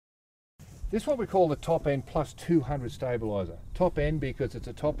This is what we call the top end plus 200 stabiliser. Top end because it's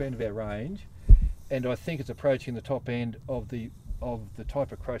a top end of our range, and I think it's approaching the top end of the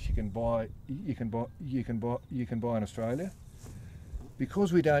type of crush you can buy in Australia.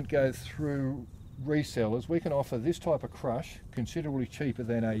 Because we don't go through resellers, we can offer this type of crush considerably cheaper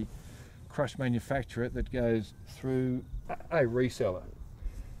than a crush manufacturer that goes through a reseller.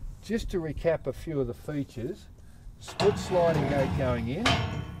 Just to recap a few of the features: split sliding gate going in,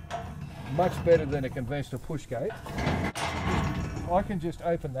 much better than a conventional push gate. I can just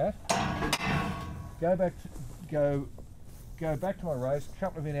open that, go back to my race, a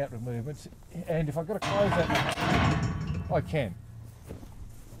couple of in-out movements, and if I've got to close that, I can.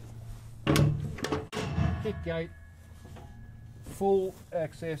 Kick gate, full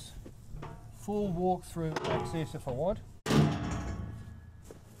access, full walk-through access if I want.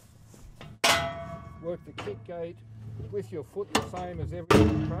 Work the kick gate with your foot the same as every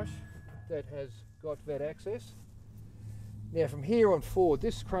other crush that has got that access. Now from here on forward,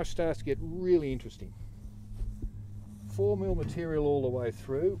 this crush starts to get really interesting. 4mm material all the way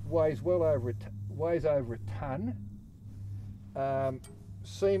through, weighs over a tonne.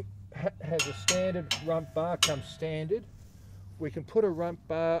 Seam has a standard rump bar, comes standard. We can put a rump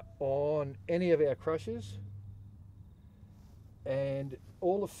bar on any of our crushes, and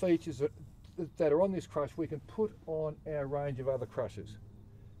all the features that are on this crush we can put on our range of other crushes.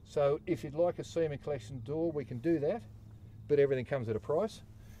 So if you'd like a seam and collection door, we can do that, but everything comes at a price.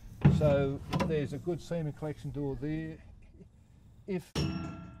 So there's a good seam and collection door there. That's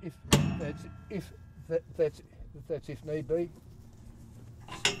if need be.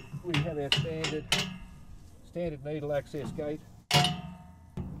 We have our standard needle access gate.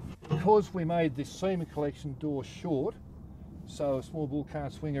 Because we made this seam and collection door short, so a small bull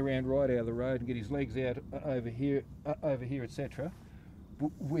can't swing around right out of the road and get his legs out over here, etc.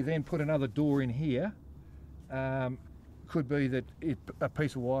 We then put another door in here. Could be that a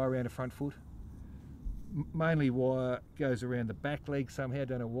piece of wire around a front foot. Mainly wire goes around the back leg somehow.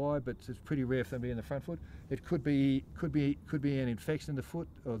 Don't know why, but it's pretty rare for them to be in the front foot. It could be an infection in the foot,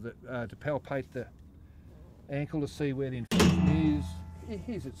 or to palpate the ankle to see where the infection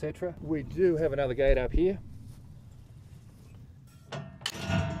is, etc. We do have another gate up here.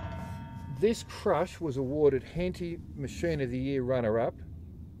 This crush was awarded Henty Machine of the Year runner-up.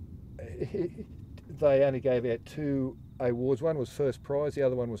 They only gave out 2 awards. One was first prize, the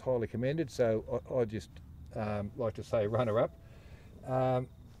other one was highly commended, so I just like to say runner-up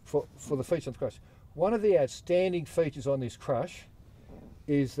for the feature on the crush. One of the outstanding features on this crush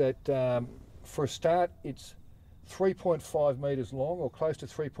is that for a start it's 3.5 metres long, or close to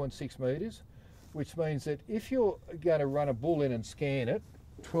 3.6 metres, which means that if you're going to run a bull in and scan it,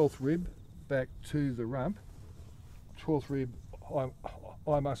 12th rib back to the rump, 12th rib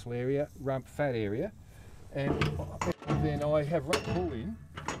eye muscle area, rump fat area, and then I have rump pull in,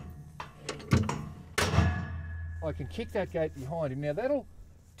 I can kick that gate behind him. Now that'll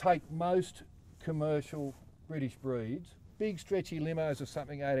take most commercial British breeds, big stretchy limos or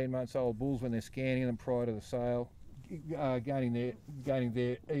something, 18 months old bulls when they're scanning them prior to the sale, gaining their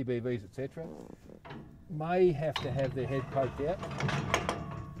EBVs, etc., may have to have their head poked out.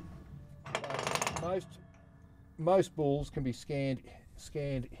 Most bulls can be scanned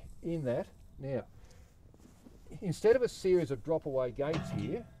in that. Now, instead of a series of drop away gates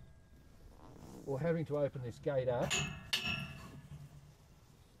here, or having to open this gate up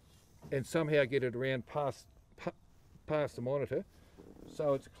and somehow get it around past the monitor,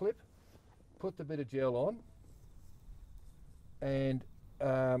 so it's clip, put the bit of gel on, and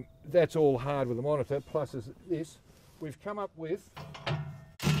that's all hard with the monitor, plus is this. We've come up with,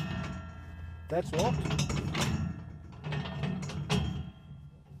 that's locked.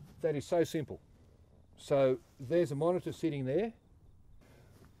 That is so simple. So there's a monitor sitting there.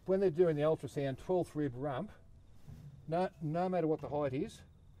 When they're doing the ultrasound, 12th rib rump, no matter what the height is,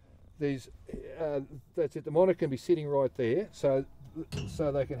 that's it. The monitor can be sitting right there, so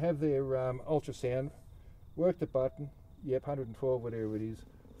they can have their ultrasound, work the button, yep, 112, whatever it is,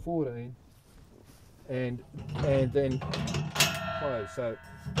 14, and then close. So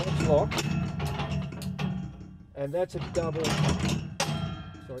that's locked, and that's a double.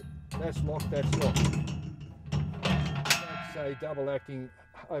 Sorry, that's locked. That's locked. That's a double acting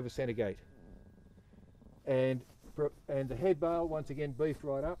over centre gate, and the head bail once again beefed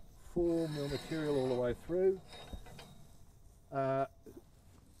right up, 4mm material all the way through. The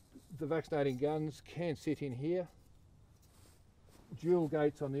vaccinating guns can sit in here. Dual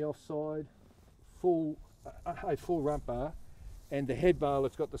gates on the offside, a full rump bar, and the head bail,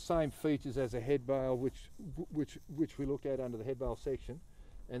 it's got the same features as a head bail, which we looked at under the head bail section,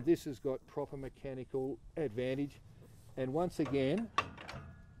 and this has got proper mechanical advantage. And once again,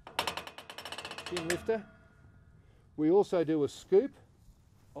 chin lifter. We also do a scoop.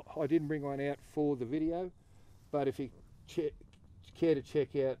 I didn't bring one out for the video, but if you care to check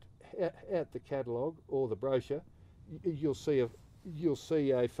out the catalogue or the brochure, you'll see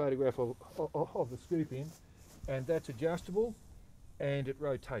a photograph of the scoop in, and that's adjustable and it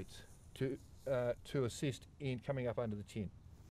rotates to assist in coming up under the chin.